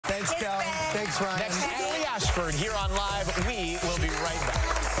Thanks, Cal. Thanks, Ryan. Next, Allie Ashford here on Live. We will be right back.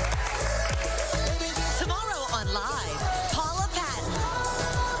 Tomorrow on Live, Paula Patton.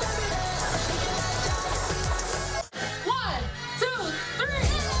 1, 2,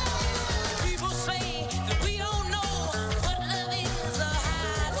 3. People say that we don't know what love is or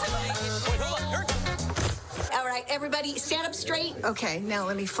how to make it. Wait, hold on. Here it comes. All right, everybody, stand up straight. Okay, now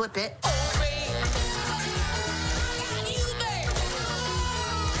let me flip it. Oh, babe. You, babe.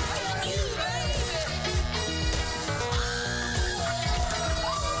 You, baby.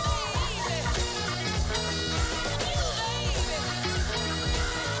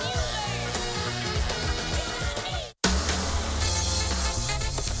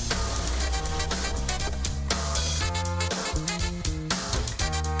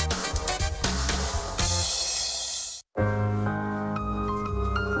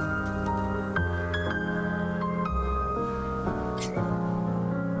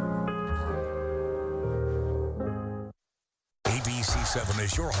 ABC7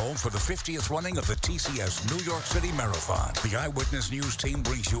 is your home for the 50th running of the TCS New York City Marathon. The Eyewitness News team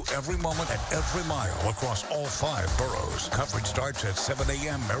brings you every moment and every mile across all 5 boroughs. Coverage starts at 7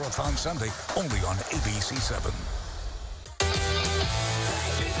 a.m. Marathon Sunday, only on ABC7.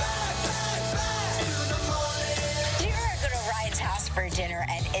 You're going to Ryan's house for dinner,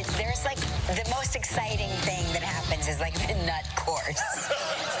 and there's like the most exciting thing that happens is like the nut course.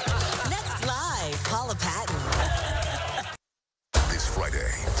 Next Live, Paula Patton. This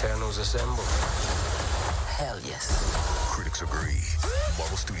Friday, Eternals assemble. Hell yes. critics agree.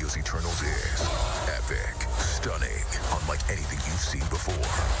 Marvel Studios' Eternals is epic, stunning, unlike anything you've seen before.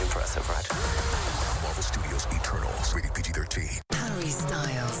 Impressive, right? Marvel Studios' Eternals, rated PG-13. Harry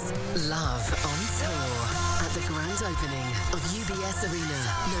Styles, Love on Tour at the grand opening of UBS Arena,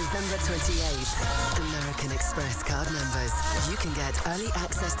 November 28th. American Express card members, you can get early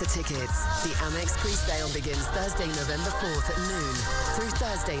access to tickets. The Amex pre-sale begins Thursday, November 4th at noon through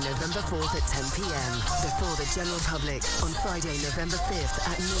Thursday, November 4th at 10 p.m. before the general public on Friday, November 5th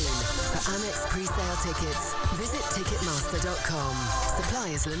at noon. For Amex pre-sale tickets, visit Ticketmaster.com. Supply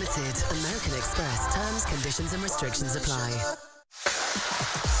is limited. American Express. Terms, conditions, and restrictions apply.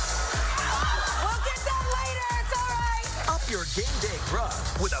 We'll get that later. It's all right. Up your game day grub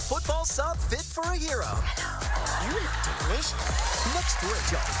with a football sub fit for a hero. You look delicious. Next to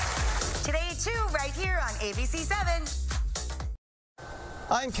Rachael. Today, too, right here on ABC 7.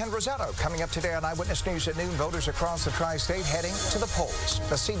 I'm Ken Rosetto. Coming up today on Eyewitness News at Noon, voters across the tri-state heading to the polls.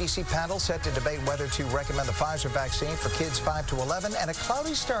 The CDC panel set to debate whether to recommend the Pfizer vaccine for kids 5 to 11, and a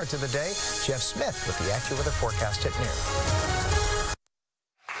cloudy start to the day. Jeff Smith with the AccuWeather forecast at noon.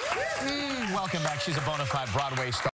 Welcome back. She's a bona fide Broadway star.